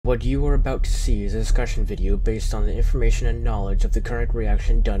What you are about to see is a discussion video based on the information and knowledge of the current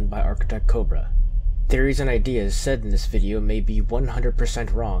reaction done by ArchitectCobra. Theories and ideas said in this video may be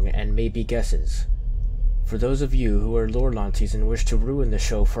 100% wrong and may be guesses. For those of you who are lore Lancies and wish to ruin the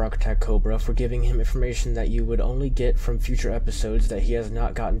show for ArchitectCobra for giving him information that you would only get from future episodes that he has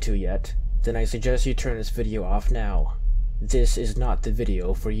not gotten to yet, then I suggest you turn this video off now. This is not the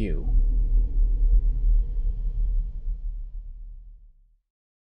video for you.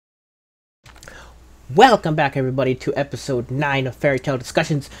 Welcome back, everybody, to episode 9 of Fairy Tale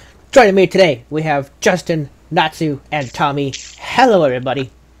Discussions. Joining me today, we have Justin, Natsu, and Tommy. Hello,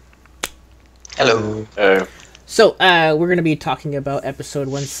 everybody. Hello. So, we're going to be talking about episode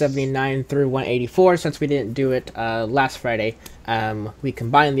 179 through 184. Since we didn't do it last Friday, we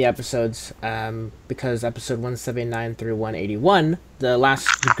combined the episodes because episode 179 through 181, the last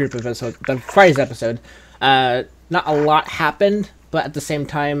group of episodes, the Friday's episode, not a lot happened, but at the same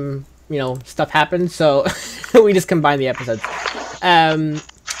time, you know, stuff happened, so we just combined the episodes.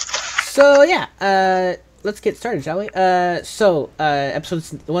 So yeah, let's get started, shall we? Episode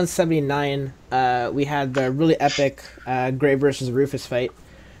 179, we had the really epic Gray versus Rufus fight.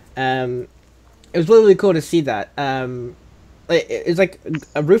 It was really, really cool to see that. It's like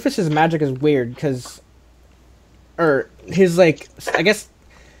Rufus's magic is weird because, or his like, I guess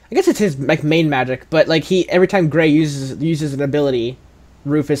it's his like main magic, but like every time Gray uses an ability,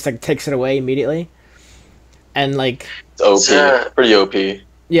 Rufus like takes it away immediately, and like it's OP, pretty OP.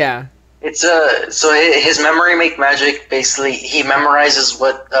 Yeah, it's so his memory make magic. Basically, he memorizes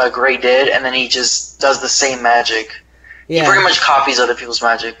what Gray did, and then he just does the same magic. Yeah. He pretty much copies other people's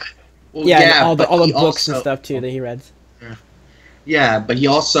magic. Well, yeah, all the books and stuff too that he read. Yeah, but he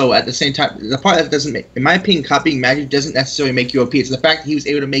also, at the same time, the part that doesn't make, in my opinion, copying magic doesn't necessarily make you OP. It's the fact that he was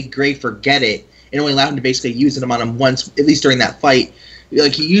able to make Gray forget it and only allowed him to basically use it on him once, at least during that fight.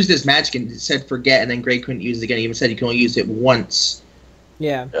 Like, he used his magic and said forget, and then Gray couldn't use it again. He even said he could only use it once.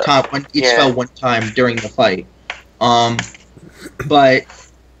 Yeah. Each spell one time during the fight. But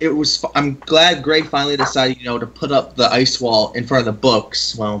it was. I'm glad Gray finally decided, to put up the ice wall in front of the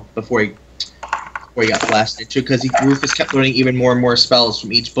books. Well, before he got blasted into, because Rufus kept learning even more and more spells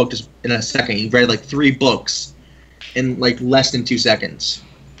from each book just in a second. He read like 3 books in like less than 2 seconds.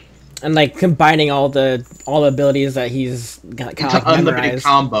 And like combining all the abilities that he's got kind of like unlimited memorized.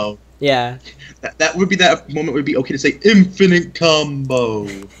 Combo. Yeah. That would be that moment would be okay to say infinite combo.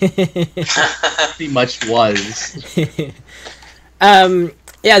 Pretty much was. Yeah,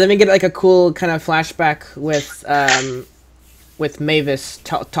 then we get like a cool kind of flashback with Mavis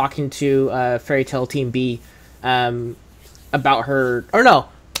talking to Fairy Tale Team B about her. Or no,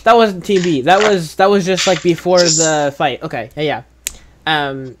 that wasn't Team B. That was just like before the fight. Okay, yeah.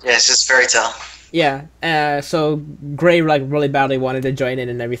 Yeah, it's just Fairy Tale. Yeah, so Gray like really badly wanted to join in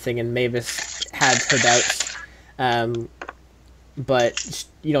and everything, and Mavis had her doubts. But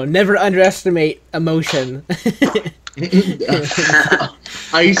never underestimate emotion.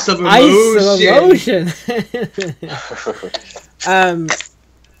 Ice of emotion. Ice of emotion.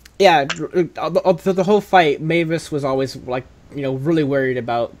 Yeah, the whole fight, Mavis was always like really worried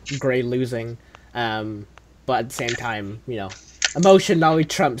about Gray losing, but at the same time, emotion always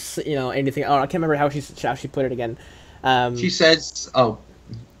trumps, anything. Oh, I can't remember how she put it again. She says, "Oh,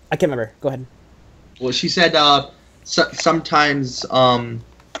 I can't remember. Go ahead." Well, she said, sometimes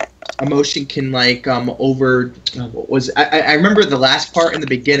emotion can like over. What was I remember the last part in the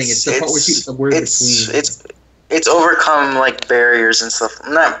beginning. It's the part where she the word between. It's overcome like barriers and stuff.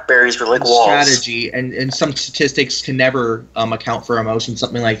 Not barriers, but like walls. Strategy and some statistics can never account for emotion.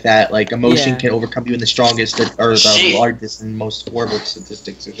 Something like that. Like emotion can overcome even the strongest or the largest and most horrible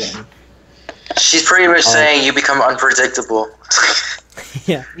statistics or something. She's pretty much saying you become unpredictable.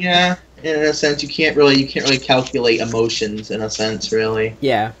 Yeah. Yeah. In a sense, you can't really calculate emotions. In a sense, really.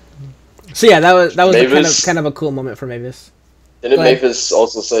 Yeah. So yeah, that was kind of a cool moment for Mavis. Didn't Mavis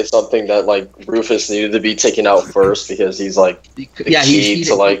also say something that like Rufus needed to be taken out first because he's like he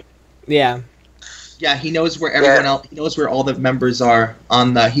knows where everyone else. He knows where all the members are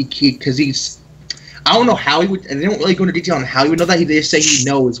on the because he's. I don't know how he would. And they don't really go into detail on how he would know that. They just say he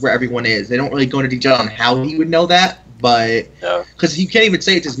knows where everyone is. They don't really go into detail on how he would know that, but because he can't even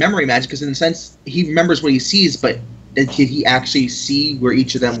say it's his memory magic. Because in a sense, he remembers what he sees, but did he actually see where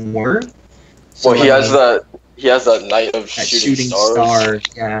each of them were? So, well, he has that night of shooting stars.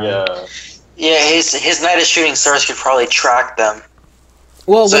 Yeah, his night of shooting stars could probably track them.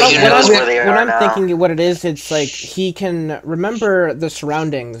 Well, so when I'm thinking what it is, it's like he can remember the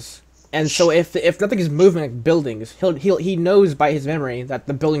surroundings, and so if nothing is moving like buildings, he knows by his memory that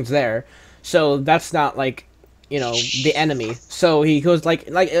the building's there. So that's not like the enemy. So he goes like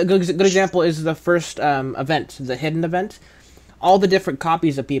a good example is the first event, the hidden event. All the different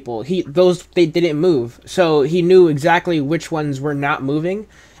copies of people, they didn't move, so he knew exactly which ones were not moving,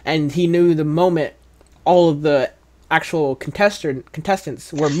 and he knew the moment all of the actual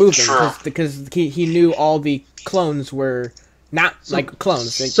contestants were moving, because he knew all the clones were not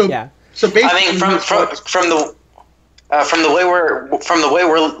clones. So basically, I mean, from the way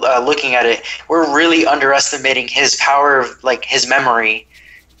we're looking at it, we're really underestimating his power of his memory.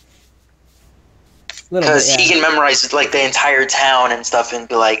 Because he can memorize like the entire town and stuff, and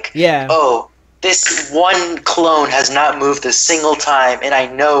be like, oh, this one clone has not moved a single time, and I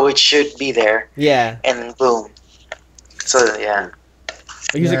know it should be there. Yeah. And then boom. So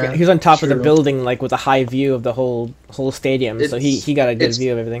he's on top of the building, like with a high view of the whole stadium. So he got a good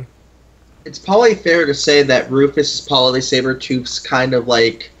view of everything. It's probably fair to say that Rufus is probably Sabretooth's kind of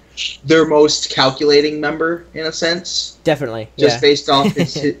like their most calculating member, in a sense. Definitely. Just based off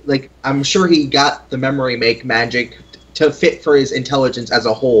his I'm sure he got the memory make magic to fit for his intelligence as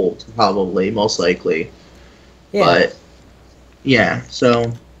a whole, probably, most likely. Yeah. But yeah,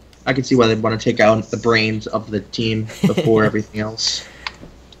 so I can see why they want to take out the brains of the team before everything else.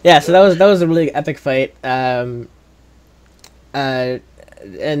 Yeah, so that was a really epic fight. And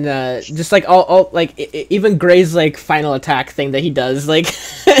just like all even Gray's final attack thing that he does, that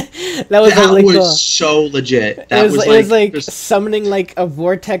was really cool. So legit. It was summoning a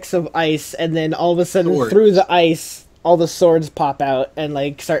vortex of ice, and then all of a sudden through the ice all the swords pop out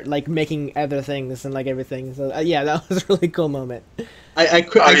and start making other things and everything. So yeah, that was a really cool moment. I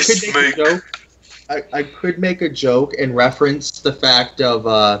could make a joke. I could make a joke and reference the fact of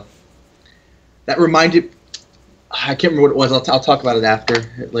that reminded. I can't remember what it was. I'll talk about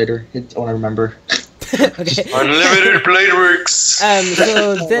it later. I want to remember. Okay. Unlimited Blade Works.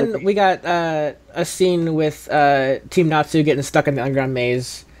 So then we got a scene with Team Natsu getting stuck in the underground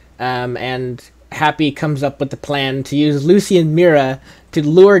maze, and Happy comes up with the plan to use Lucy and Mira to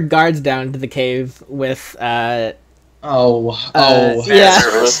lure guards down to the cave with fan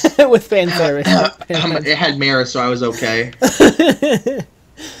service. With fan service. It had Mira, so I was okay. It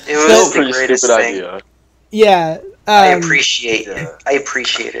was the greatest thing. Idea. Yeah, I appreciate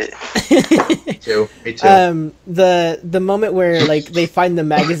it. Me too. The moment where they find the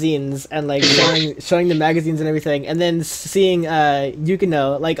magazines and showing the magazines and everything, and then seeing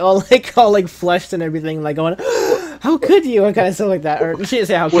Yukino all flushed and everything, going, how could you, and kind of stuff like that. Or she didn't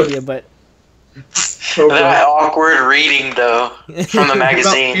say how could you, but that awkward reading though from the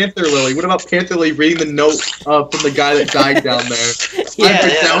magazine. What about Panther Lily reading the note from the guy that died down there? I've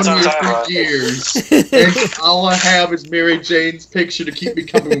been down here for years, and all I have is Mary Jane's picture to keep me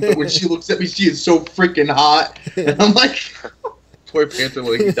coming. But when she looks at me, she is so freaking hot, and I'm like, poor Panther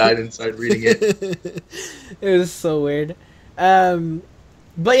Lily, he died inside reading it. It was so weird.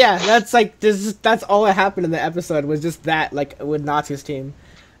 But yeah, that's all that happened in the episode was just that with Natsu's team.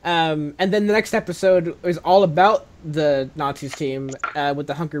 And then the next episode is all about the Natsu's team with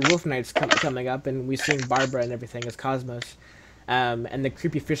the Hunker Wolf Knights coming up, and we've seen Barbara and everything as Cosmos, and the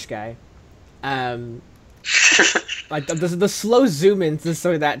creepy fish guy. The slow zoom ins and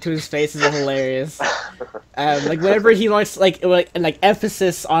stuff like that to his face is hilarious. Whenever he wants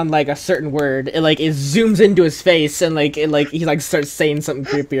emphasis on a certain word, it zooms into his face and he starts saying something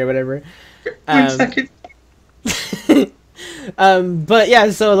creepy or whatever. 1 second. But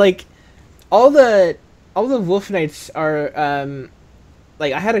yeah, so all the Wolf Knights are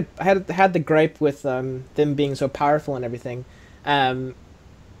I had the gripe with them being so powerful and everything. I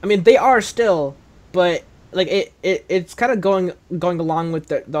mean they are still, but it's kind of going along with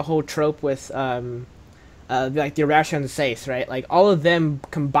the whole trope with the Irasha and the Sace, right? All of them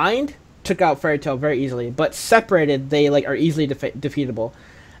combined took out Fairy Tail very easily, but separated they are easily defeatable.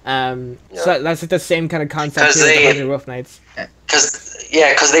 So that's the same kind of concept with the 100 Wolf Knights.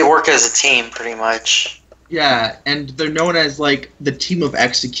 Because they work as a team pretty much. Yeah, and they're known as the team of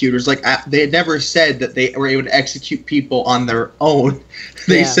executors. They had never said that they were able to execute people on their own.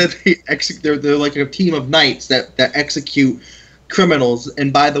 They said they're like a team of knights that execute criminals.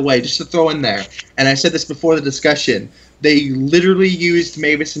 And by the way, just to throw in there, and I said this before the discussion, they literally used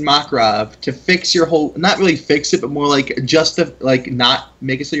Mavis and Makarov to fix your whole, not really fix it, but more just to not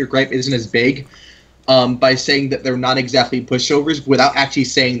make it so your gripe isn't as big, by saying that they're not exactly pushovers without actually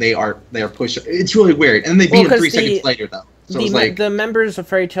saying they are pushovers. It's really weird. And they beat them 3 seconds later though. So the members of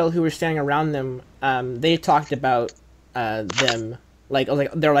Fairy Tail who were standing around them, they talked about them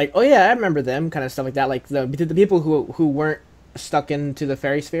they're like, oh yeah, I remember them, kind of stuff like that. The people who weren't stuck into the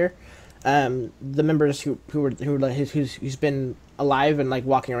fairy sphere. The members who's been alive and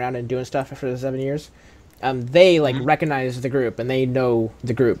walking around and doing stuff for the 7 years, they like recognize the group and they know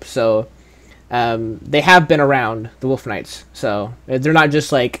the group, so they have been around the Wolf Knights, so they're not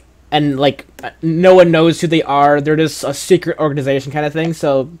just like, and like no one knows who they are. They're just a secret organization kind of thing,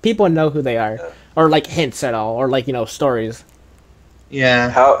 so people know who they are, or like hints at all, or like stories. Yeah.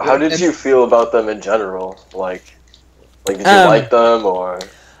 How did you feel about them in general? Like did you like them, or?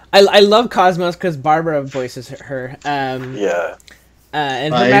 I love Cosmos because Barbara voices her. Yeah.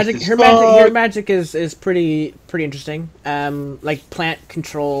 And her magic is pretty interesting. Like plant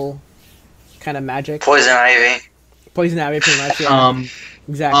control kind of magic. Poison ivy, pretty much. Yeah.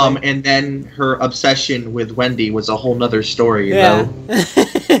 Exactly. And then her obsession with Wendy was a whole nother story. Yeah.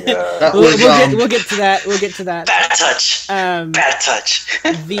 Though. We'll get to that. Bad touch. Bad touch.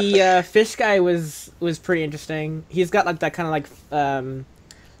 The fish guy was pretty interesting. He's got like that kind of like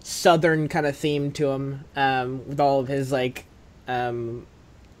southern kind of theme to him, with all of his like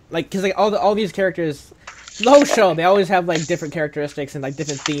because like all these characters, the whole show, they always have like different characteristics and like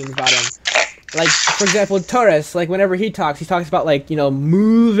different themes about him. Like, for example, Torres, like whenever he talks about like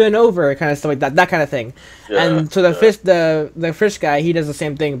moving over kind of stuff like that kind of thing. Yeah, and so the fish guy, he does the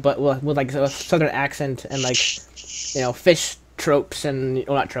same thing, but with like a southern accent and like fish tropes and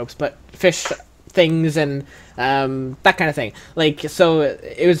not tropes, but fish things and that kind of thing. Like, so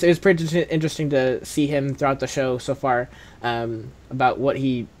it was pretty interesting to see him throughout the show so far, about what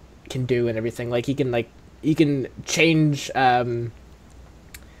he can do and everything. Like he can change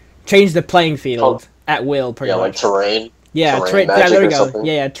the playing field at will, pretty much. Like terrain. Yeah, terrain there we go. Something.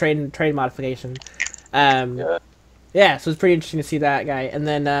 Yeah, trade modification. So it's pretty interesting to see that guy. And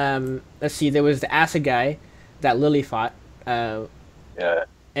then let's see, there was the acid guy that Lily fought. And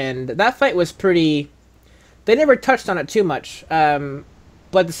that fight was pretty. They never touched on it too much, but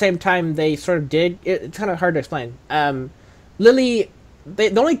at the same time they sort of did. It's kind of hard to explain. Lily, they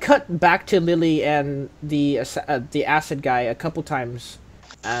only cut back to Lily and the acid guy a couple times.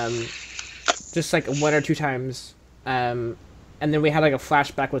 Just like one or two times, and then we had like a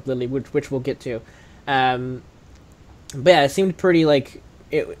flashback with Lily, which we'll get to. But yeah, it seemed pretty like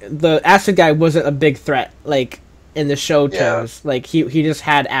the acid guy wasn't a big threat, like in the show terms. Like he just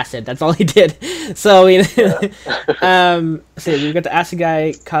had acid. That's all he did. So so we've got the acid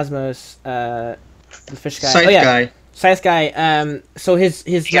guy, Cosmos, the fish guy, Scythe guy. So his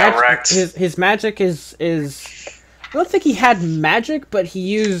magic is. I don't think he had magic, but he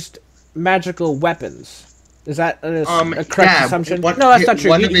used magical weapons. Is that a correct assumption? No, that's not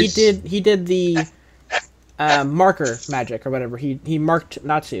true. He did the marker magic or whatever. He marked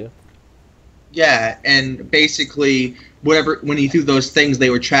Natsu. Yeah, and basically, when he threw those things, they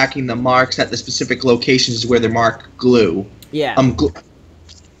were tracking the marks at the specific locations where the mark glue. Yeah.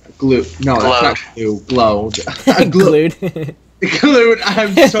 Glue. No, that's not glue. Glow. Glued. Glued.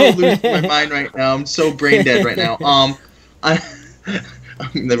 I'm so losing my mind right now. I'm so brain dead right now. I'm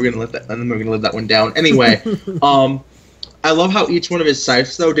never gonna let that one down. Anyway, I love how each one of his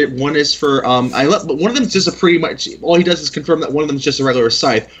scythes though did. One is for but one of them is just a pretty much all he does is confirm that one of them is just a regular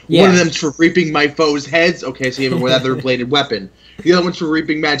scythe. Yeah. One of them's for reaping my foes' heads. Okay, so you have a leather bladed weapon. The other one's for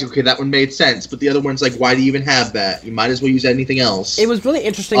reaping magic. Okay, that one made sense. But the other one's like, why do you even have that? You might as well use anything else. It was really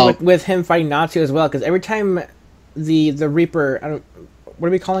interesting with him fighting Natsu as well, because every time the Reaper, what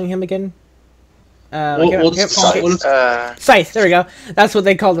are we calling him again? Scythe. There we go. That's what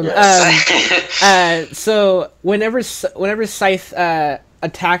they called him. Yeah. So whenever Scythe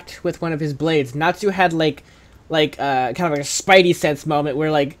attacked with one of his blades, Natsu had kind of like a Spidey sense moment where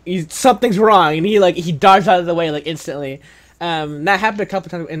like something's wrong, and he dodged out of the way like instantly. That happened a couple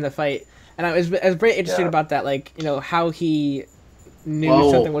times in the fight, and I was very interested about that, like how he knew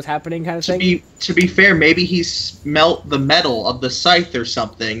something was happening, kind of thing. To be fair, maybe he smelt the metal of the scythe or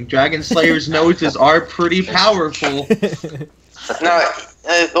something. Dragon Slayer's noses are pretty powerful. No,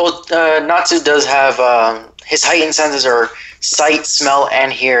 Natsu does have his heightened senses are sight, smell,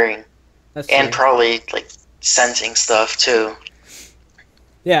 and hearing, and probably like sensing stuff too.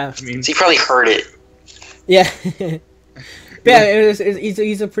 Yeah, so he probably heard it. Yeah, yeah.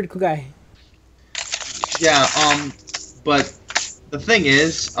 He's a pretty cool guy. Yeah. But the thing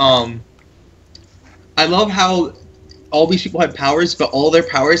is, I love how all these people have powers, but all their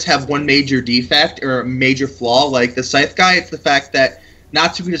powers have one major defect or a major flaw. Like the Scythe guy, it's the fact that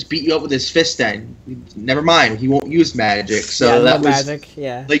Natsu can just beat you up with his fist then. Never mind, he won't use magic. So magic,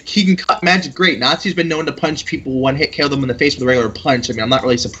 yeah. Like, he can cut magic great. Natsu's been known to punch people one hit, kill them in the face with a regular punch. I mean, I'm not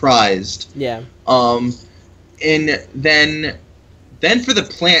really surprised. Yeah. And then for the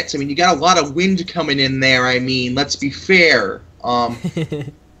plants, I mean, you got a lot of wind coming in there. I mean, let's be fair.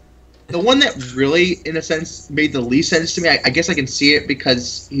 The one that really, in a sense, made the least sense to me, I guess I can see it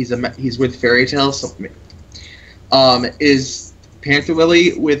because he's with Fairy Tail, so is Panther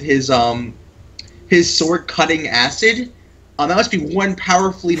Lily with his sword cutting acid. That must be one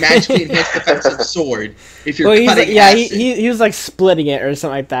powerfully magically enhanced defensive sword. If you're cutting acid. he was like splitting it or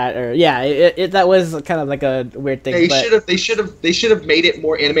something like that, or that was kind of like a weird thing. They should have made it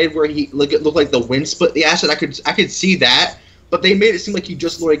more animated where he looked like the wind split the acid. I could see that, but they made it seem like he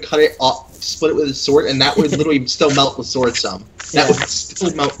just literally cut it off, split it with his sword, and that would literally still melt with sword some. That would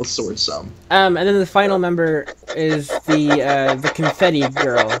still melt with sword some. And then the final member is the confetti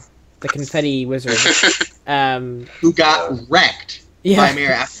girl. The confetti wizard, who got wrecked by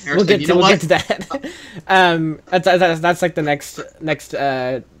Mira after we'll get to that. That's like the next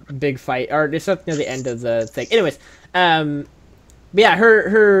big fight, or it's not near the end of the thing. Anyways, but yeah,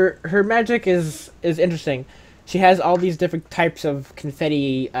 her magic is interesting. She has all these different types of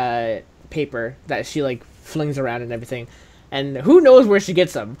confetti paper that she like flings around and everything. And who knows where she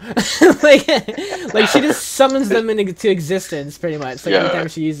gets them? like she just summons them into existence, pretty much. Like every time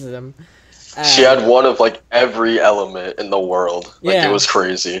she uses them. She had one of like every element in the world. Like it was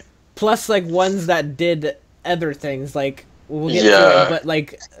crazy. Plus, like ones that did other things. Like we'll get to it, but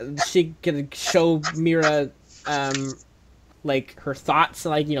like she could show Mira, like her thoughts,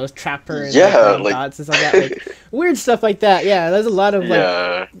 like trap her in thoughts and stuff like that. Like weird stuff like that. Yeah, there's a lot of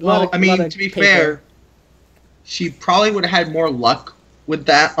like. To be fair. She probably would have had more luck with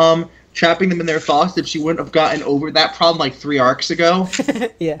that, trapping them in their thoughts if she wouldn't have gotten over that problem like 3 arcs ago.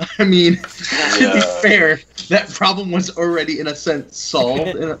 Yeah. I mean, to be fair, that problem was already in a sense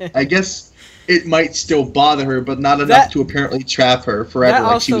solved. And I guess it might still bother her, but not enough to apparently trap her forever.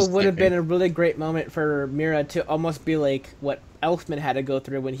 That also would have been a really great moment for Mira to almost be like what Elfman had to go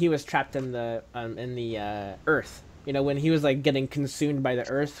through when he was trapped in the Earth. When he was like getting consumed by the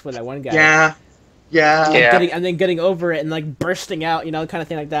Earth with that one guy. Yeah. And then getting over it and like bursting out, kind of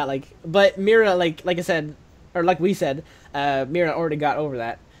thing like that. Like, but Mira, like I said, or like we said, Mira already got over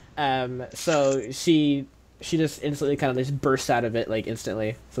that. So she just instantly kind of just bursts out of it like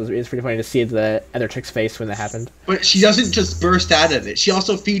instantly. So it's pretty funny to see the other chick's face when that happened. But she doesn't just burst out of it. She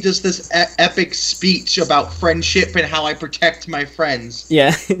also feeds us this epic speech about friendship and how I protect my friends.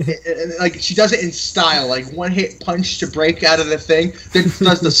 Yeah. and, like she does it in style, like one hit punch to break out of the thing, then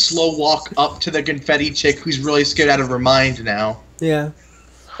does the slow walk up to the confetti chick who's really scared out of her mind now. Yeah.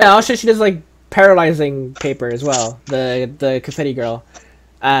 And also she does like paralyzing paper as well. The confetti girl.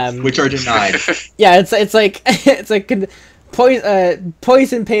 Which are denied. Yeah, it's like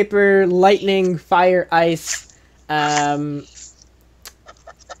poison paper, lightning, fire, ice,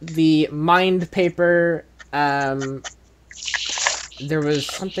 the mind paper. There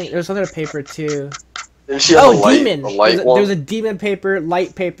was other paper too. Demon. There was a demon paper,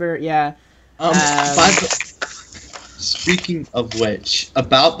 light paper. Yeah. Speaking of which,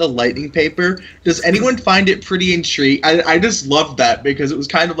 about the lightning paper, does anyone find it pretty intriguing? I just loved that because it was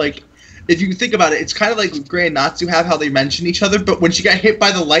kind of like, if you think about it, it's kind of like Gray and Natsu have how they mention each other, but when she got hit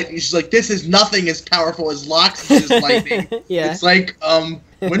by the lightning, she's like, this is nothing as powerful as Lox's lightning. Yeah. It's like,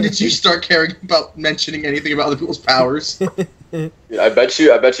 when did you start caring about mentioning anything about other people's powers? I bet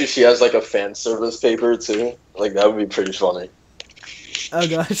you she has like a fan service paper too. Like that would be pretty funny. Oh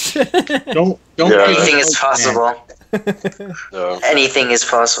gosh. Don't. Anything is possible. Anything is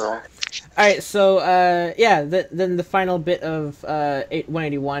possible. Alright, so, then the final bit of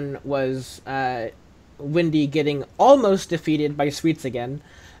 181 was Wendy getting almost defeated by Sweets again.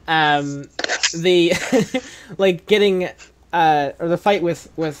 The fight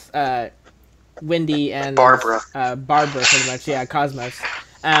with Wendy and Barbara, pretty much, yeah, Cosmos.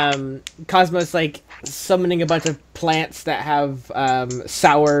 Cosmos, like, summoning a bunch of plants that have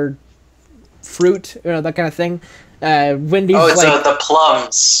sour fruit, that kind of thing. Wendy's it's the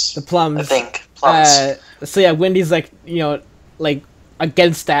plums. The plums. I think plums. So yeah, Wendy's like like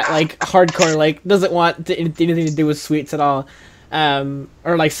against that, like hardcore, like doesn't want anything to do with sweets at all,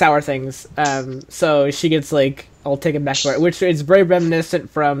 or like sour things. So she gets like all taken back for it, which is very reminiscent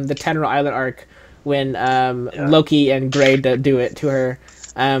from the Tenro Island arc when Loki and Grey do it to her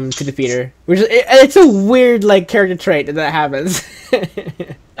to defeat her. Which it's a weird like character trait that happens.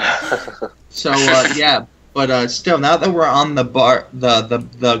 So yeah. But still, now that we're on the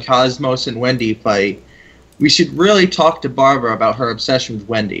Cosmos and Wendy fight, we should really talk to Barbara about her obsession with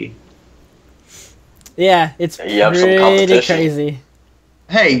Wendy. Yeah, it's pretty crazy.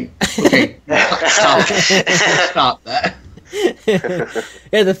 Hey, okay, stop that.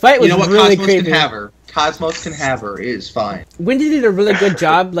 Yeah, the fight was really crazy. Cosmos can have her. It is fine. Wendy did a really good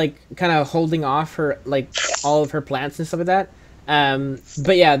job, like kind of holding off her, like all of her plants and stuff like that.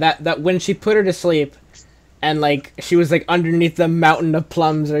 But yeah, that when she put her to sleep. And, like, she was, like, underneath the mountain of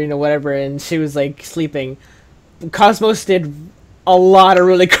plums or, whatever, and she was, like, sleeping. Cosmos did a lot of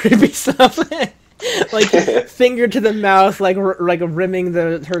really creepy stuff. Like finger to the mouth, like rimming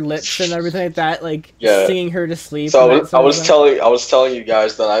her lips and everything like that, like singing her to sleep. So I was telling you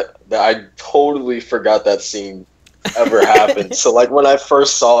guys that I totally forgot that scene ever happened. So like when I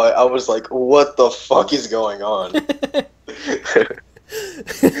first saw it, I was like, "What the fuck is going on?"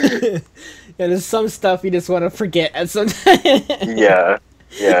 Yeah, there's some stuff you just want to forget at some time. Yeah.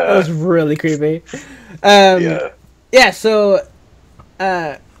 That was really creepy. Yeah. So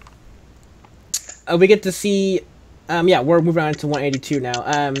we get to see we're moving on to 182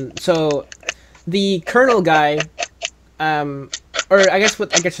 now. So the Colonel guy, or I guess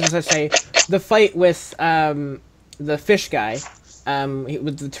should I say, the fight with the fish guy,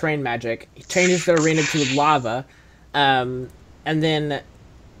 with the terrain magic, he changes the arena to lava, and then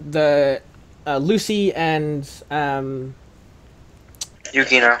the Lucy and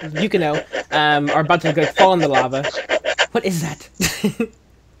Yukino are about to fall in the lava. What is that?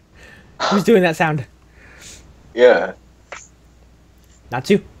 Who's doing that sound? Yeah.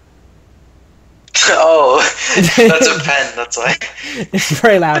 Natsu? Oh, that's a pen, that's why. It's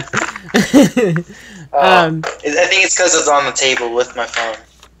very loud. I think it's because it's on the table with my phone.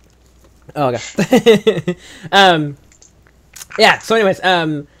 Oh, okay. Yeah, so anyways,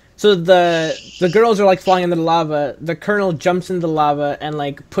 so the girls are, like, falling into the lava. The Colonel jumps into the lava and,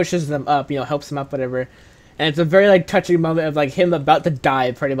 like, pushes them up, helps them up, whatever. And it's a very, like, touching moment of, like, him about to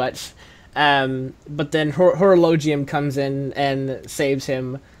die, pretty much. But then Horologium comes in and saves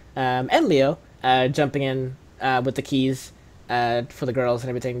him, and Leo, jumping in with the keys for the girls and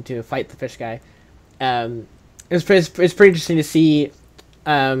everything to fight the fish guy. It's pretty interesting to see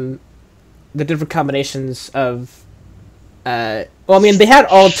the different combinations of... they had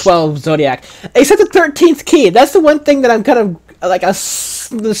all 12 Zodiac, except the 13th key. That's the one thing that I'm kind of, like,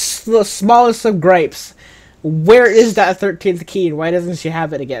 the smallest of gripes. Where is that 13th key, and why doesn't she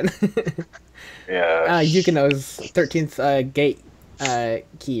have it again? Yeah. Yukino's 13th gate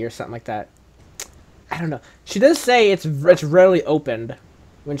key or something like that. I don't know. She does say it's rarely opened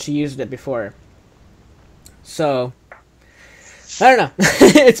when she used it before. So, I don't know.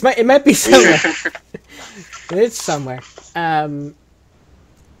 It might be somewhere. It's somewhere.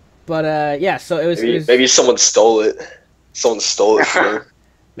 Yeah, so it was... Maybe someone stole it. Someone stole it from her.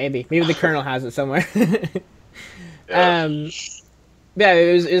 Maybe the Colonel has it somewhere. Yeah.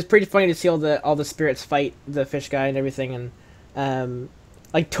 It was pretty funny to see all the spirits fight the fish guy and everything, and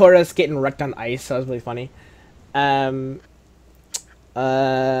like Taurus getting wrecked on ice. So that was really funny.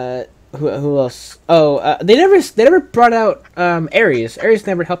 Who else? Oh, they never brought out Ares. Ares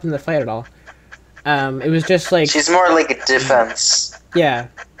never helped in the fight at all. It was just like she's more like a defense. Yeah.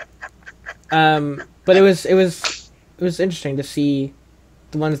 But it was interesting to see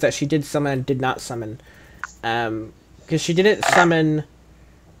the ones that she did summon and did not summon. Because she didn't summon...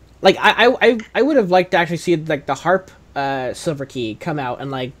 Like, I would have liked to actually see, like, the harp silver key come out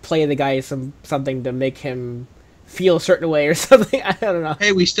and, like, play the guy something to make him feel a certain way or something. I don't know.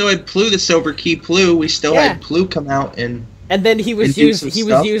 Hey, we still had Plu, the silver key Plu. We still had Plu come out and... And then he was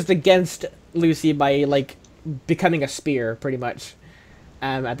used against Lucy by, like, becoming a spear, pretty much.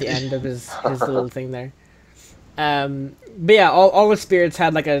 At the end of his little thing there. But yeah, all the spirits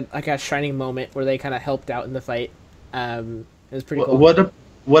had like a shining moment where they kind of helped out in the fight. It was pretty cool.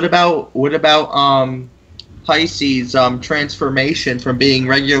 What about Pisces transformation from being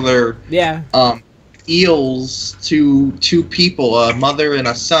regular eels to two people, a mother and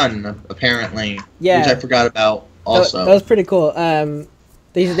a son, apparently. Yeah, which I forgot about. Also, that was pretty cool.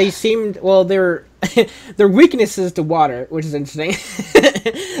 They seemed they were their weaknesses to water, which is interesting. So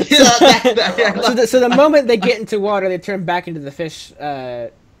the moment they get into water, they turn back into the fish.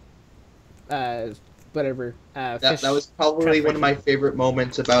 Whatever. That was probably one of my favorite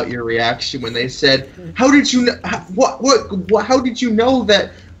moments about your reaction when they said, "How did you know? What? How did you know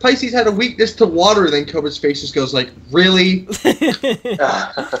that Pisces had a weakness to water?" Then Cobra's face just goes like, "Really?"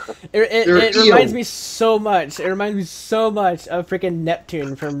 It reminds me so much. It reminds me so much of freaking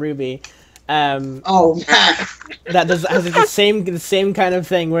Neptune from Ruby. Man. That has the same kind of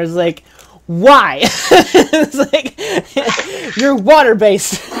thing where it's like, why? It's like you're water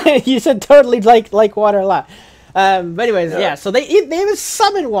based. You said totally like water a lot. But anyways, yeah. So they even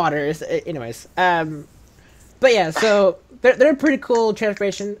summon water. Anyways, but yeah. So they're a pretty cool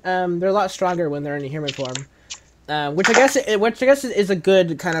transformation. They're a lot stronger when they're in human form. Which I guess is a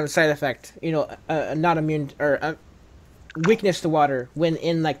good kind of side effect. Not immune or weakness to water when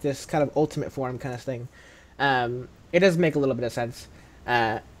in like this kind of ultimate form kind of thing. It does make a little bit of sense.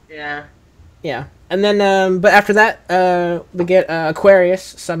 Yeah. And then, but after that, we get Aquarius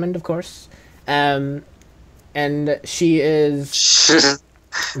summoned, of course. and she is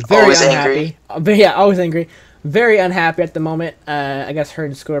very Always unhappy. But yeah, always angry. Very unhappy at the moment. I guess her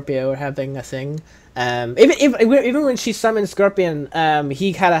and Scorpio are having a thing. Even when she summoned Scorpion,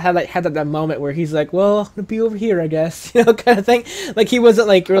 he had that moment where he's like, "Well, I'm gonna be over here, I guess," kind of thing. Like he wasn't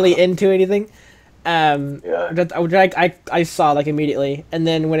like really into anything. Which I saw like immediately, and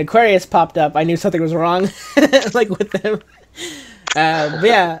then when Aquarius popped up, I knew something was wrong, like with them. But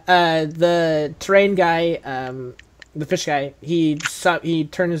yeah, the terrain guy, the fish guy, he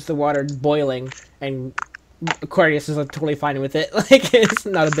turns the water boiling, and Aquarius is like totally fine with it. Like it's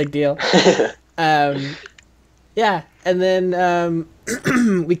not a big deal. Yeah, and then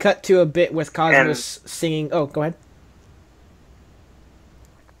we cut to a bit with Cosmos singing. Oh, go ahead.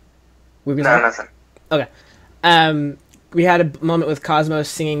 No, nothing. Okay. We had a moment with Cosmos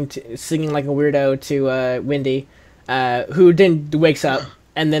singing like a weirdo to Windy, who then wakes up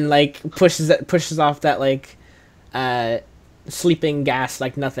and then like pushes off that like sleeping gas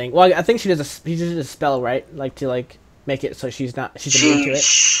like nothing. Well, I think she does a spell, right? Like to like make it so she's immune to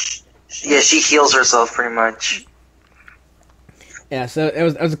it. Yeah, she heals herself pretty much. Yeah, so it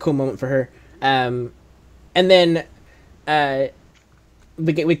was a cool moment for her. And then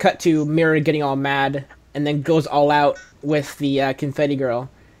we cut to Mirror getting all mad and then goes all out with the confetti girl.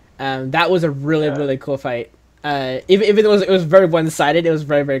 That was a really cool fight. Even though it was very one-sided, it was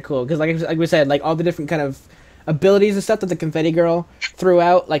very, very cool because like we said, like all the different kind of abilities and stuff that the confetti girl threw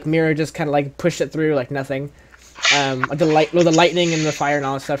out, like Mirror just kind of like pushed it through like nothing. The lightning and the fire and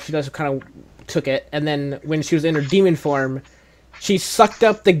all that stuff, she just kind of took it. And then when she was in her demon form, she sucked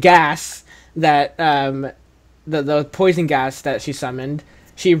up the gas that the poison gas that she summoned.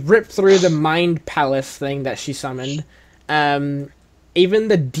 She ripped through the mind palace thing that she summoned. Even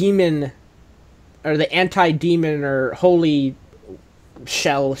the demon, or the anti-demon or holy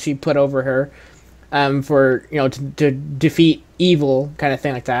shell she put over her, for to defeat evil kind of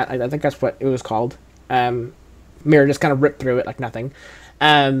thing like that. I think that's what it was called. Mirror just kind of ripped through it like nothing.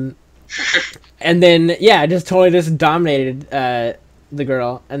 And then just totally just dominated the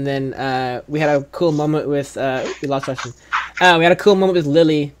girl. And then we had a cool moment with we lost Justin. We had a cool moment with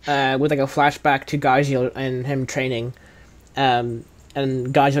Lily with like a flashback to Gagio and him training, and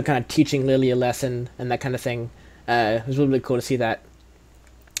Gagio kind of teaching Lily a lesson and that kind of thing. It was really cool to see that.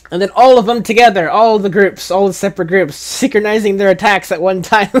 And then all of them together, all the separate groups, synchronizing their attacks at one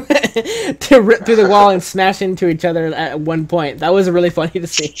time to rip through the wall and smash into each other at one point. That was really funny to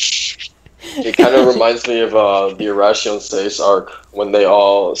see. It kind of reminds me of the Irration 6 arc when they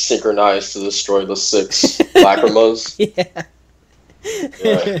all synchronized to destroy the 6 Lacrimos. Yeah.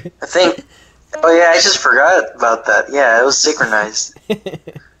 I think. Oh yeah, I just forgot about that. Yeah, it was synchronized.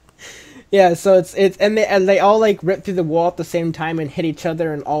 Yeah, so it's and they all like ripped through the wall at the same time and hit each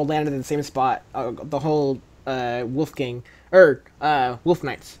other and all landed in the same spot. The whole Wolf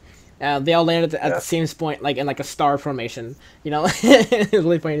Knights. They all landed at the same point, like in like a star formation. It was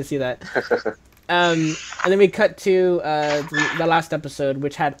really funny to see that. And then we cut to the last episode,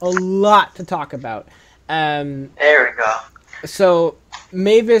 which had a lot to talk about. There we go. So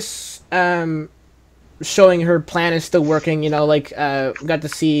Mavis showing her plan is still working. Got to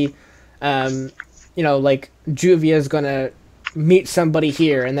see. Like Juvia's gonna meet somebody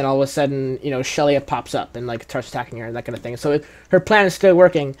here, and then all of a sudden, Shelia pops up and like starts attacking her and that kind of thing. So her plan is still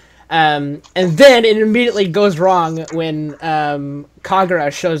working, and then it immediately goes wrong when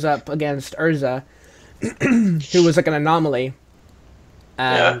Kagura shows up against Urza, who was like an anomaly,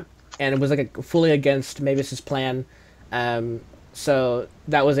 and it was like fully against Mavis's plan. So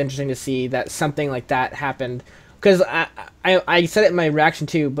that was interesting to see that something like that happened, because I said it in my reaction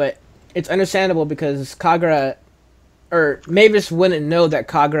too, but it's understandable because Kagura, or Mavis wouldn't know that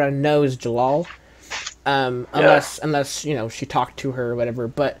Kagura knows Jalal, unless she talked to her or whatever.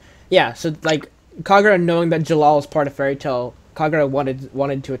 But yeah, so like Kagura knowing that Jalal is part of Fairy Tail, Kagura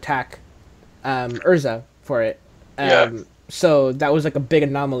wanted to attack Urza for it. So that was like a big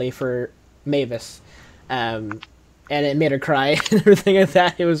anomaly for Mavis, and it made her cry and everything like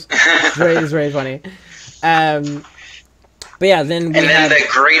that. It was very funny. But yeah, then the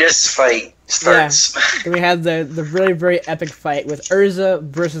greatest fight starts. Yeah, then we had the really, very epic fight with Urza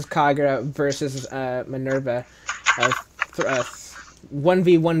versus Kagura versus Minerva.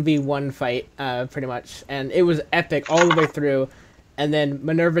 1v1v1 fight, pretty much. And it was epic all the way through. And then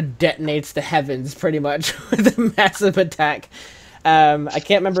Minerva detonates the heavens, pretty much, with a massive attack. I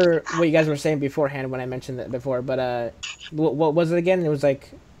can't remember what you guys were saying beforehand when I mentioned that before, but what was it again? It was like...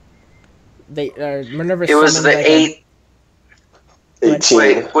 Minerva it was the 18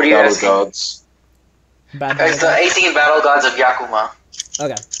 Wait, what are you battle asking? gods. It's the 18 battle gods of Yakuma.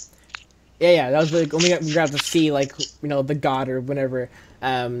 Okay. That was like when we got to see like the god or whatever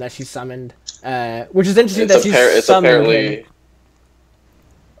that she summoned, which is interesting that she's summoned him.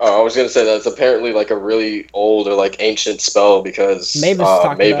 I was gonna say that's apparently like a really old or like ancient spell because Mavis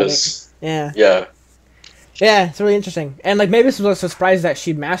talked about it. Yeah, it's really interesting, and like Mavis was surprised that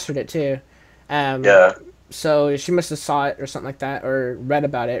she'd mastered it too. So she must have saw it or something like that, or read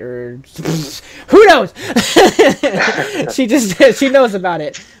about it, or who knows? She knows about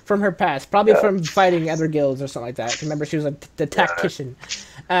it from her past, probably from fighting other guilds or something like that. Remember, she was the tactician.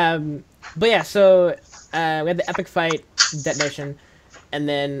 But yeah, so we had the epic fight, detonation, and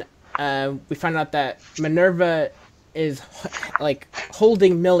then we found out that Minerva is like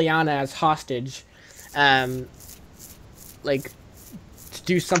holding Miliana as hostage, like to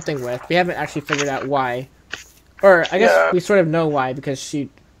do something with. We haven't actually figured out why. Or I guess we sort of know why, because she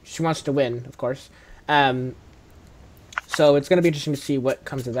wants to win, of course. So it's gonna be interesting to see what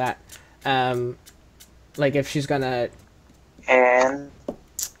comes of that. Like if she's gonna. And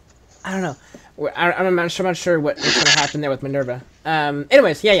I don't know. I'm not sure what's gonna happen there with Minerva.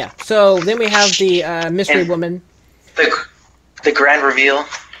 Anyways, yeah. So then we have the mystery woman. The grand reveal.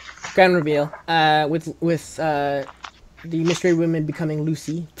 Grand reveal. With the mystery woman becoming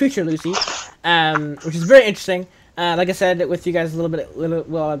Lucy, future Lucy, which is very interesting. Like I said with you guys a little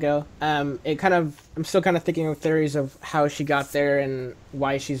while ago, I'm still kind of thinking of theories of how she got there and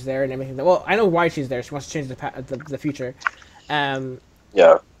why she's there and everything. Well, I know why she's there. She wants to change the future.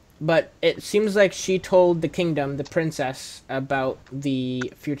 But it seems like she told the kingdom, the princess, about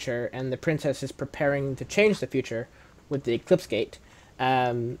the future, and the princess is preparing to change the future with the Eclipse Gate.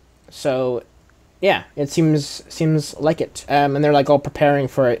 So. Yeah, it seems like it, and they're like all preparing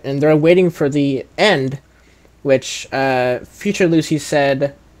for it, and they're waiting for the end, which future Lucy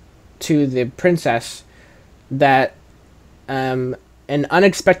said to the princess that an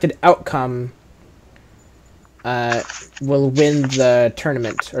unexpected outcome will win the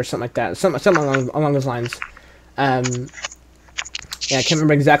tournament or something like that, something along those lines. I can't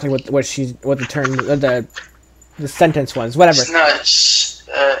remember exactly what the sentence was. Whatever. No,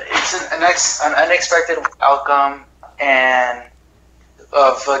 it's an unexpected outcome, and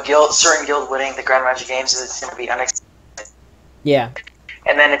of a certain guild winning the Grand Magic Games, it's going to be unexpected. Yeah.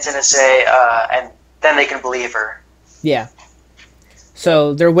 And then it's going to say, and then they can believe her. Yeah.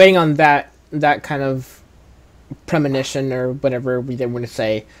 So they're waiting on that kind of premonition or whatever they want to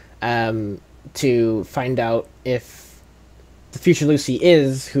say, to find out if the future Lucy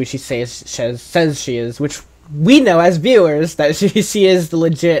is who she says she is, which we know as viewers that she is the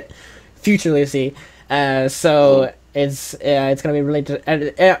legit future Lucy. So it's gonna be really.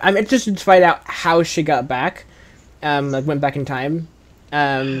 I'm interested to find out how she got back, like went back in time.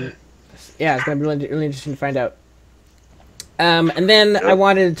 It's gonna be really interesting to find out. And then I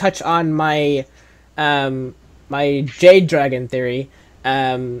wanted to touch on my my Jade Dragon theory,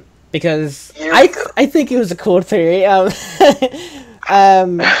 because I think it was a cool theory.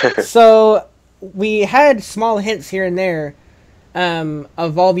 So we had small hints here and there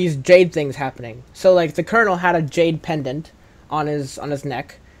of all these jade things happening. So like the Colonel had a jade pendant on his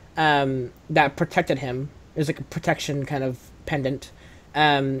neck that protected him. It was like a protection kind of pendant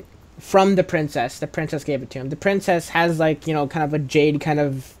from the princess. The princess gave it to him. The princess has like, you know, kind of a jade kind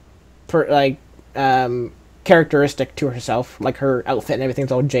of characteristic to herself, like her outfit and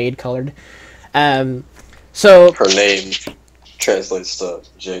everything's all jade colored. So her name translates to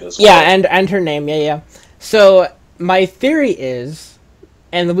jade as well. Yeah, and her name, yeah. So my theory is,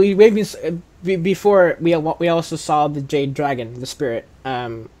 and before we also saw the jade dragon, the spirit,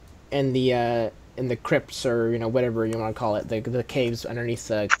 in the crypts, or you know, whatever you want to call it, the caves underneath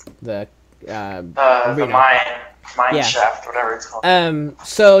the mine shaft, whatever it's called.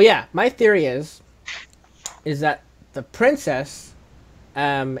 So yeah, my theory is that the princess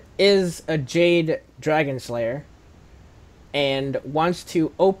is a jade dragon slayer and wants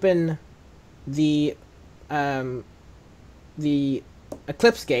to open the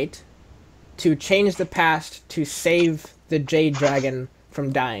Eclipse Gate to change the past to save the jade dragon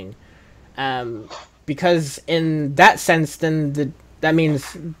from dying. Because in that sense, then that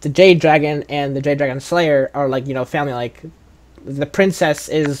means the jade dragon and the jade dragon slayer are like, you know, family. Like the princess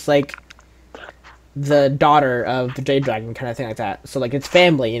is like the daughter of the jade dragon, kind of thing like that. So like it's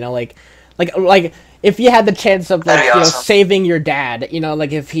family, you know, like if you had the chance of like, you know, saving your dad, you know,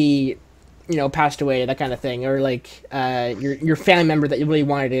 like if he, you know, passed away, that kind of thing, or like your family member that you really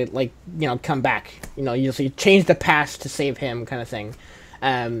wanted to, like, you know, come back, you know, you change the past to save him, kind of thing.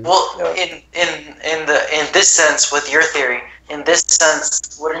 Well, in this sense, with your theory, in this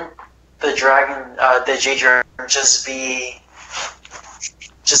sense, wouldn't the dragon, the jade dragon, just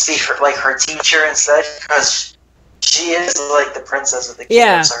just be her teacher instead, because she is like the princess of the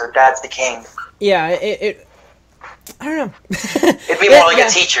kingdom, so her dad's the king. Yeah, I don't know. It'd be more like a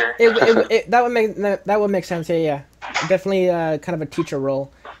teacher. That would make sense. Yeah. Definitely kind of a teacher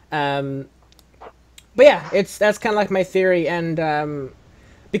role. But yeah, that's kind of like my theory, and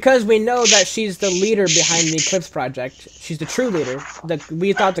because we know that she's the leader behind the Eclipse project, she's the true leader.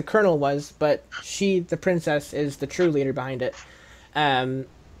 We thought the Colonel was, but the princess, is the true leader behind it.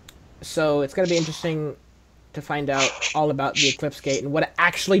 So it's gonna be interesting to find out all about the Eclipse Gate and what it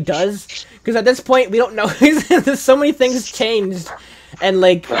actually does, because at this point we don't know. There's so many things changed, and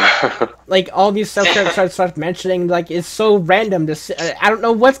like all these stuff start mentioning, like, it's so random I don't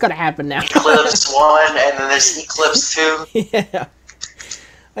know what's gonna happen now. Eclipse 1, and then there's Eclipse 2. Yeah,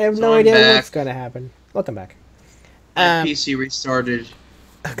 I have no idea what's gonna happen. Welcome back. My PC restarted.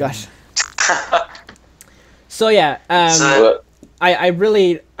 Oh gosh. So yeah, I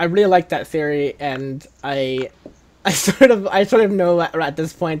really like that theory, and I sort of know at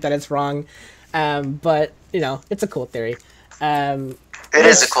this point that it's wrong, but it's a cool theory. It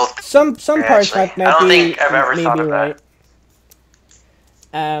is a cool some parts that might I don't be think I've ever thought of right.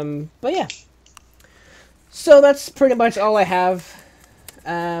 But yeah, so that's pretty much all I have.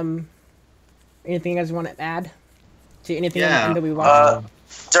 Anything you guys want to add to anything that we watched?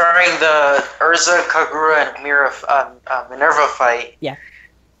 During the Urza, Kagura, and Minerva fight, it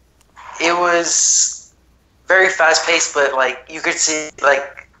was very fast-paced, but, like, you could see,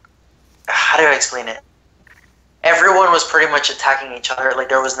 like, how do I explain it? Everyone was pretty much attacking each other. Like,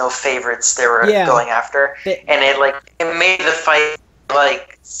 there was no favorites they were going after. And it made the fight,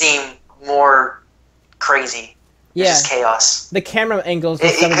 like, seem more crazy. Yeah. Just chaos. The camera angles and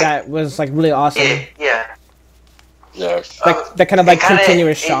stuff like that was, like, really awesome. Yeah. Like, the kind of, like,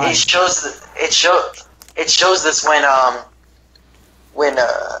 continuous shot. It shows this when I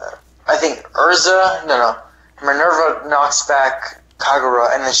think Minerva knocks back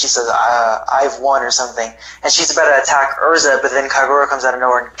Kagura, and then she says, I've won, or something. And she's about to attack Urza, but then Kagura comes out of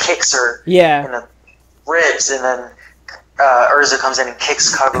nowhere and kicks her in the ribs, and then Urza comes in and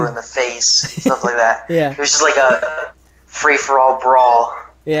kicks Kagura in the face, stuff like that. Yeah. It was just like a free-for-all brawl.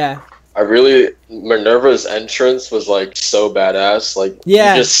 Yeah. Minerva's entrance was, like, so badass. Like, you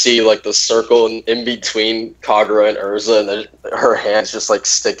just see, like, the circle in between Kagura and Urza, and then her hands just, like,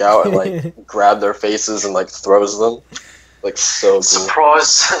 stick out and, like, grab their faces and, like, throws them. Like, so cool.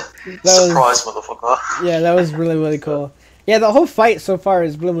 Surprise, motherfucker. Yeah, that was really, really cool. Yeah, the whole fight so far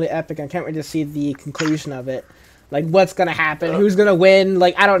is really, really epic. I can't wait to see the conclusion of it. Like, what's gonna happen? Who's gonna win?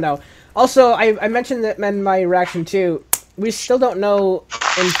 Like, I don't know. Also, I mentioned that in my reaction, too. We still don't know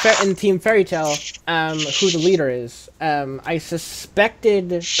in Team Fairy Tail who the leader is. I suspected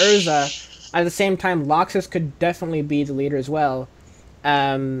Urza. At the same time, Loxus could definitely be the leader as well.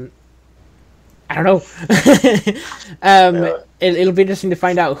 I don't know. It'll be interesting to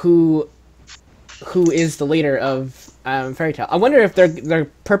find out who is the leader of Fairy Tail. I wonder if they're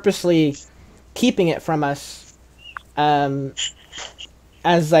purposely keeping it from us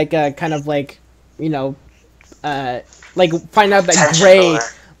as like a kind of like, like find out that Gray,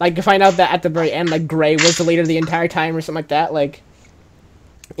 like find out that at the very end, like Gray was the leader the entire time or something like that. Like,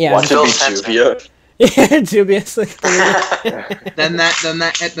 yeah. Watch it be Juvia. Yeah, dubious. Like, then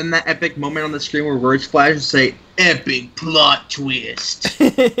that epic moment on the screen where words flash and say "epic plot twist."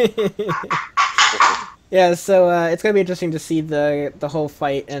 Yeah, so it's gonna be interesting to see the whole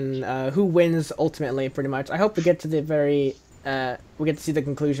fight and who wins ultimately. Pretty much, I hope we get to the we get to see the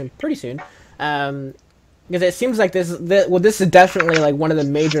conclusion pretty soon. Because it seems like this is definitely like one of the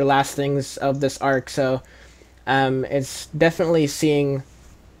major last things of this arc. So, it's definitely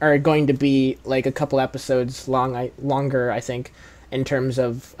going to be like a couple episodes longer, I think, in terms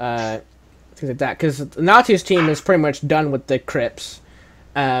of things like that. Because Natsu's team is pretty much done with the crypts,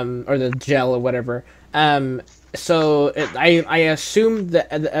 or the gel or whatever. So I assume that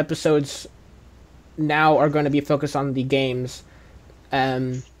the episodes now are going to be focused on the games,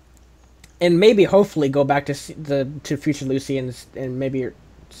 and maybe hopefully go back to Future Lucy and maybe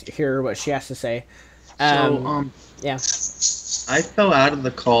hear what she has to say. Yeah. I fell out of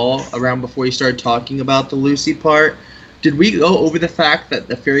the call around before you started talking about the Lucy part. Did we go over the fact that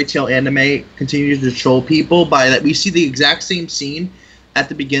the Fairy Tail anime continues to troll people by that we see the exact same scene at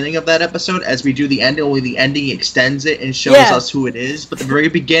the beginning of that episode as we do the ending, only the ending extends it and shows us who it is. But the very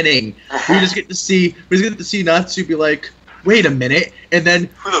beginning, we just get to see Natsu be like, "Wait a minute," and then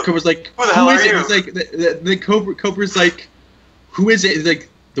Cobra's like, "Who the hell are is it?" you? It's like the Cobra's like, "Who is it?" It's like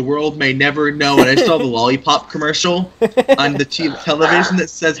the world may never know. And I saw the lollipop commercial on the television that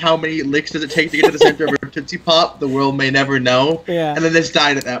says how many licks does it take to get to the center of a Tootsie Pop? The world may never know. Yeah. And then this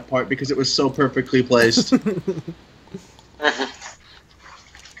died at that part because it was so perfectly placed.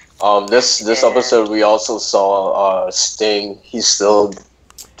 This episode we also saw Sting. He's still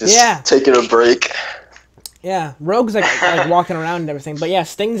just taking a break. Yeah, Rogue's like walking around and everything, but yeah,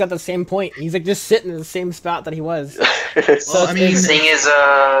 Sting's at the same point. He's like just sitting in the same spot that he was. So I mean, Sting is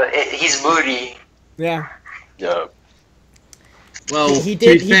he's moody. Yeah. Yeah. Well, he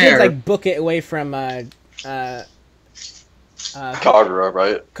did like book it away from Kagura,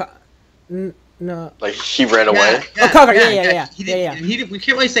 right? No. Like he ran away. Yeah. We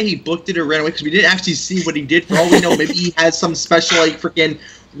can't really say he booked it or ran away because we didn't actually see what he did. For all we know, maybe he has some special like freaking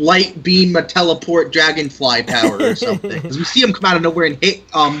light beam teleport dragonfly power or something. Because we see him come out of nowhere and hit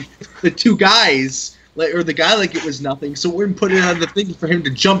the two guys, or the guy like it was nothing. So we're put it on the thing for him to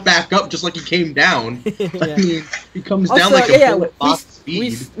jump back up just like he came down. I mean, he comes down like a bullet off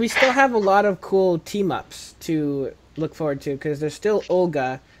speed. We still have a lot of cool team ups to look forward to because there's still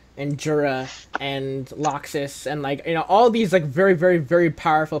Olga and Jura and Loxus and like all these like very, very, very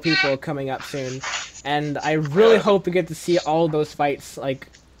powerful people coming up soon, and I really hope we get to see all those fights like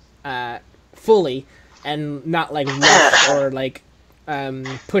fully and not like rushed or like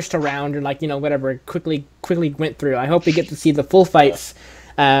pushed around or like whatever quickly went through. I hope we get to see the full fights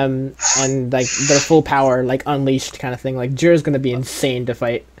and like their full power like unleashed kind of thing. Like Jura's gonna be insane to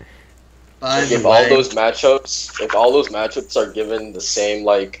fight. If all those matchups are given the same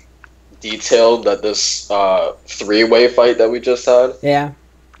like detail that this three-way fight that we just had,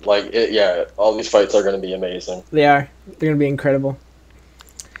 all these fights are going to be amazing. They are. They're going to be incredible.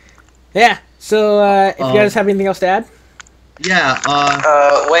 Yeah. So if you guys have anything else to add? Yeah.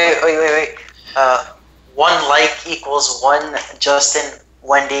 Wait. 1 like equals 1 Justin,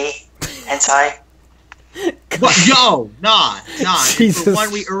 Wendy, and Ty. What? Yo, nah. Jesus. For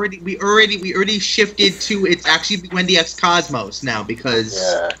one, we already shifted to it's actually Wendy X Cosmos now because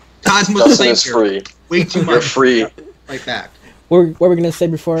Cosmos is free. Way too much. You're free. Right back. What were we gonna say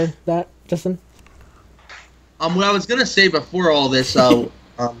before that, Justin? What I was gonna say before all this, what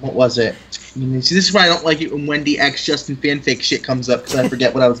was it? See, this is why I don't like it when Wendy X Justin fanfic shit comes up because I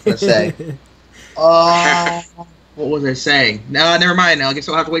forget what I was gonna say. What was I saying? No, never mind. Now I guess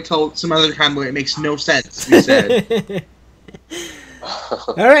I'll have to wait till some other time where it makes no sense to be said.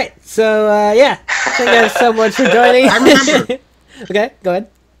 All right. So thank you guys so much for joining. I remember. Okay, go ahead.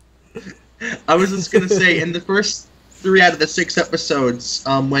 I was just gonna say in the first 3 out of the 6 episodes,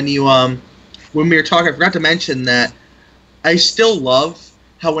 when we were talking, I forgot to mention that I still love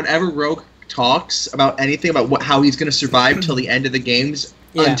how whenever Rogue talks about anything about how he's gonna survive till the end of the games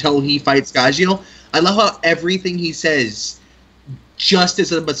until he fights Gagio. I love how everything he says, just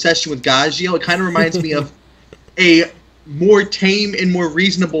as an obsession with Gagio, it kind of reminds me of a more tame and more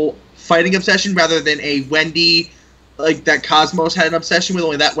reasonable fighting obsession rather than a Wendy, like that Cosmos had an obsession with,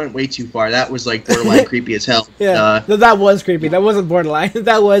 only that went way too far. That was like borderline creepy as hell. Yeah, that was creepy. That wasn't borderline.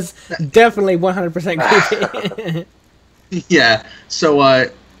 That was definitely 100% creepy. Yeah, so I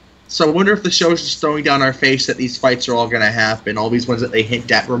wonder if the show is just throwing down our face that these fights are all going to happen, all these ones that they hint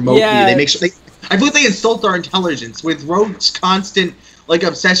at remotely. Yeah. They make sure I feel like they insult our intelligence with Rogue's constant like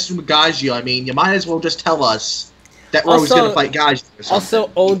obsession with Gagio. I mean, you might as well just tell us that Rogue's going to fight Gagio.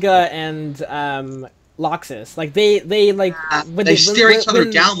 Also, Olga and Loxus, like they stare each other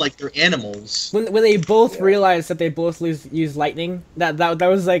down like they're animals. When they both realize that they both use lightning, that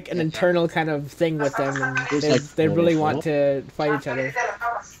was like an internal kind of thing with them, and they really want to fight each other.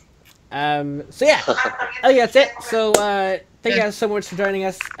 So yeah, I think that's it. So thank you guys so much for joining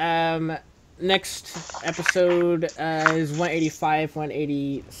us. Next episode is 185,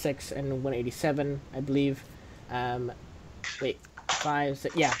 186, and 187, I believe. 5,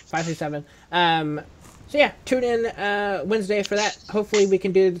 6, 7. So yeah, tune in Wednesday for that. Hopefully we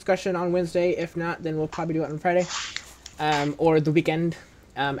can do the discussion on Wednesday. If not, then we'll probably do it on Friday, or the weekend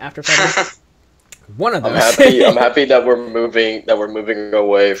after Friday. One of those. I'm happy that we're moving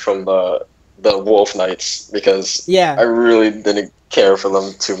away from the Wolf Knights because I really didn't care for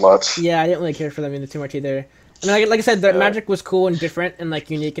them too much. Yeah, I didn't really care for them too much either. I mean, like I said, the magic was cool and different and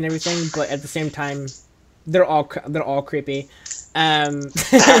like unique and everything, but at the same time, they're all creepy.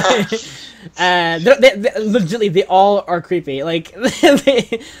 Legitimately, they all are creepy. Like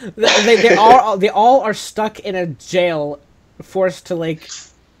they all are stuck in a jail, forced to like,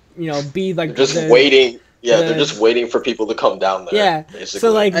 be like just waiting. Yeah, they're just waiting for people to come down there. Yeah, basically.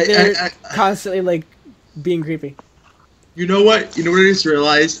 So like they're constantly like being creepy. You know what? I just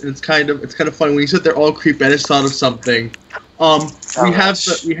realized, and it's kind of funny when you said they're all creepy. I just thought of something. we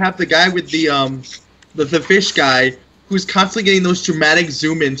have the guy with the fish guy who's constantly getting those dramatic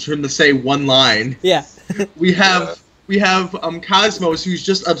zoom-ins for him to say one line. Yeah. We have Cosmos, who's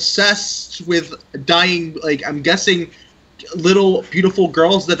just obsessed with dying, like, I'm guessing little beautiful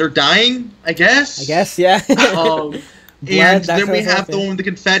girls that are dying, I guess, yeah. And then we have the one with the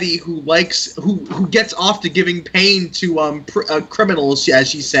confetti who gets off to giving pain to criminals, as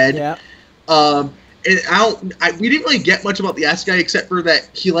she said. Yeah. And we didn't really get much about the acid guy except for that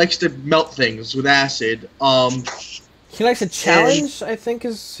he likes to melt things with acid. He likes a challenge, I think,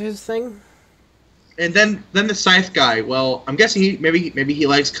 is his thing. And then the scythe guy. Well, I'm guessing maybe he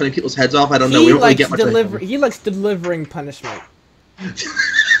likes cutting people's heads off. I don't know. We don't really get much. He likes delivering punishment.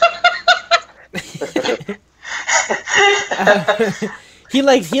 He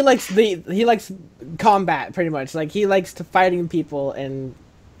likes combat pretty much. Like he likes to fighting people and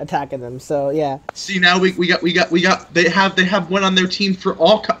attacking them. So yeah. See, now we got they have one on their team for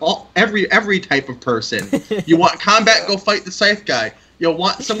every type of person. You want combat, go fight the scythe guy. You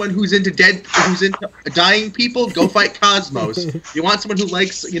want someone who's into dying people, go fight Cosmos. You want someone who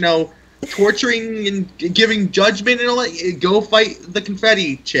likes, torturing and giving judgment and all that, go fight the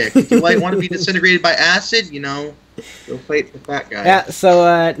confetti chick. If you want to be disintegrated by acid, go fight the fat guy. Yeah,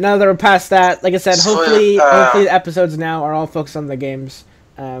 so now that we're past that, like I said, hopefully the episodes now are all focused on the games.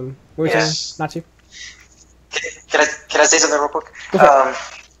 What were you saying, Natsu? Can I say something real quick?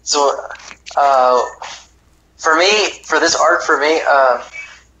 For this arc,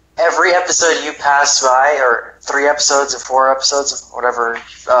 every episode you pass by, or 3 episodes or 4 episodes, whatever,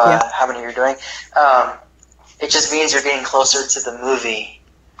 how many you're doing, it just means you're getting closer to the movie.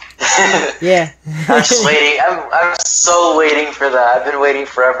 Yeah. I'm just waiting. I'm so waiting for that. I've been waiting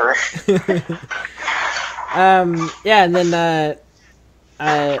forever. Yeah, and then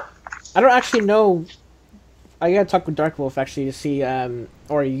I don't actually know. I gotta talk with Dark Wolf actually to see,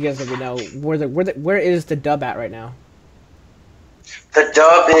 or you guys maybe know where is the dub at right now? The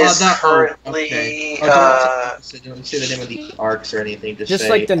dub is currently. Don't say the name of the arcs or anything. Just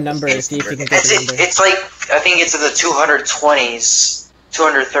like the number. See if you can get the number. It's like I think it's in the 220s,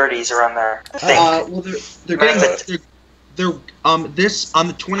 230s around there. I think. Well, they're getting this on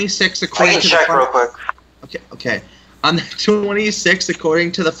the 26th. I can check real quick. Okay. On the 26th,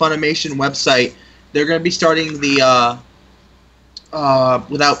 according to the Funimation website, they're going to be starting the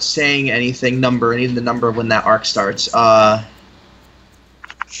without saying anything needing the number of when that arc starts.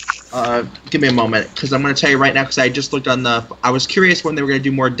 Give me a moment, because I'm going to tell you right now, because I just looked on I was curious when they were going to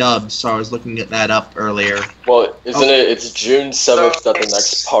do more dubs, so I was looking at that up earlier. Well, isn't it? It's June 7th that the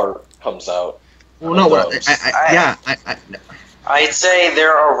next part comes out. Well, no, I'd say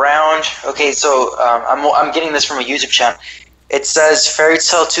they're around. Okay, so I'm getting this from a YouTube channel. It says Fairy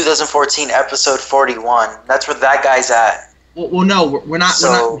Tail 2014 episode 41. That's where that guy's at. Well, no, we're not.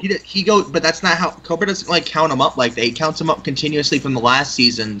 So, he goes, but that's not how Cobra doesn't count them up like that. He counts them up continuously from the last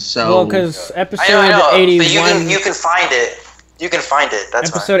season. So well, because episode I know, 81. But you can find it. You can find it. That's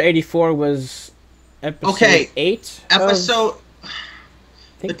episode fine. 84 was episode 8. Episode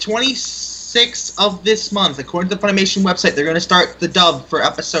the 26th of this month, according to the Funimation website, they're going to start the dub for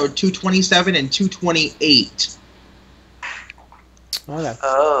episode 227 and 228. Okay.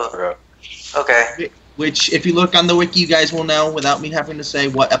 Oh. Okay. Which, if you look on the wiki, you guys will know without me having to say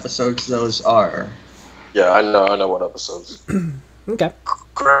what episodes those are. Yeah, I know what episodes. Okay.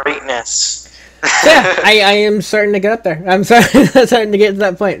 Greatness. Yeah, I am starting to get up there. I'm starting to get to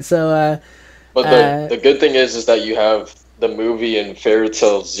that point. So. But the good thing is that you have the movie and Fairy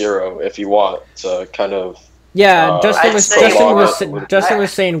Tail Zero if you want to kind of. Yeah, Justin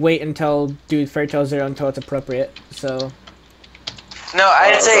was saying wait until do Fairy Tail Zero until it's appropriate. So. No,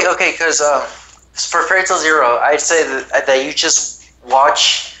 I'd say okay because for Fairy Tail Zero, I'd say that you just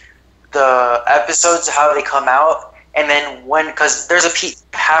watch the episodes how they come out, and then because there's a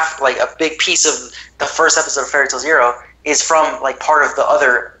big piece of the first episode of Fairy Tail Zero is from part of the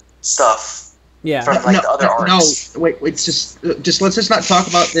other stuff. Yeah. From the other arcs. No, wait, just let's just not talk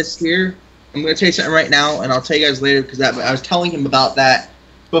about this here. I'm gonna tell you something right now, and I'll tell you guys later because I was telling him about that.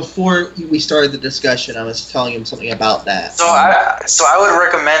 Before we started the discussion, I was telling him something about that. So I would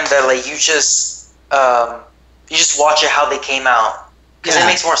recommend that you just watch it how they came out because it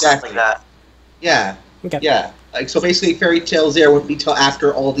makes more sense like that. Yeah. Okay. Yeah. So basically, Fairy Tail Zero wouldn't be till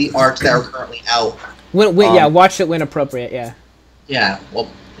after all the arcs that are currently out. Yeah, watch it when appropriate. Yeah. Yeah. Well,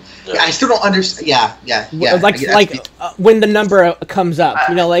 Yeah, I still don't understand. Yeah. When the number comes up,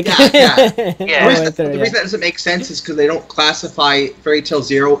 like. The reason that doesn't make sense is because they don't classify Fairy Tail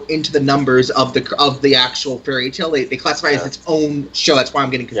Zero into the numbers of the actual Fairy Tail. They classify it as its own show. That's why I'm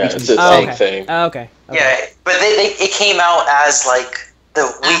getting confused. Yeah, it's its own thing. Okay. Yeah, but it came out as like the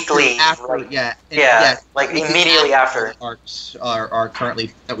weekly. Immediately after. Arcs are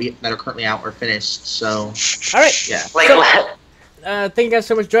currently that are currently out or finished. So. All right. Yeah. Thank you guys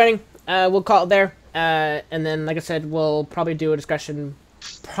so much for joining. We'll call it there, and then, like I said, we'll probably do a discussion.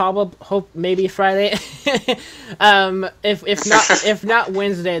 Maybe Friday. If not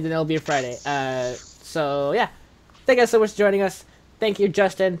Wednesday, then it'll be Friday. So yeah, thank you guys so much for joining us. Thank you,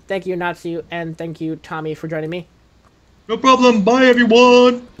 Justin. Thank you, Natsu, and thank you, Tommy, for joining me. No problem. Bye,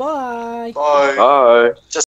 everyone. Bye. Bye. Bye.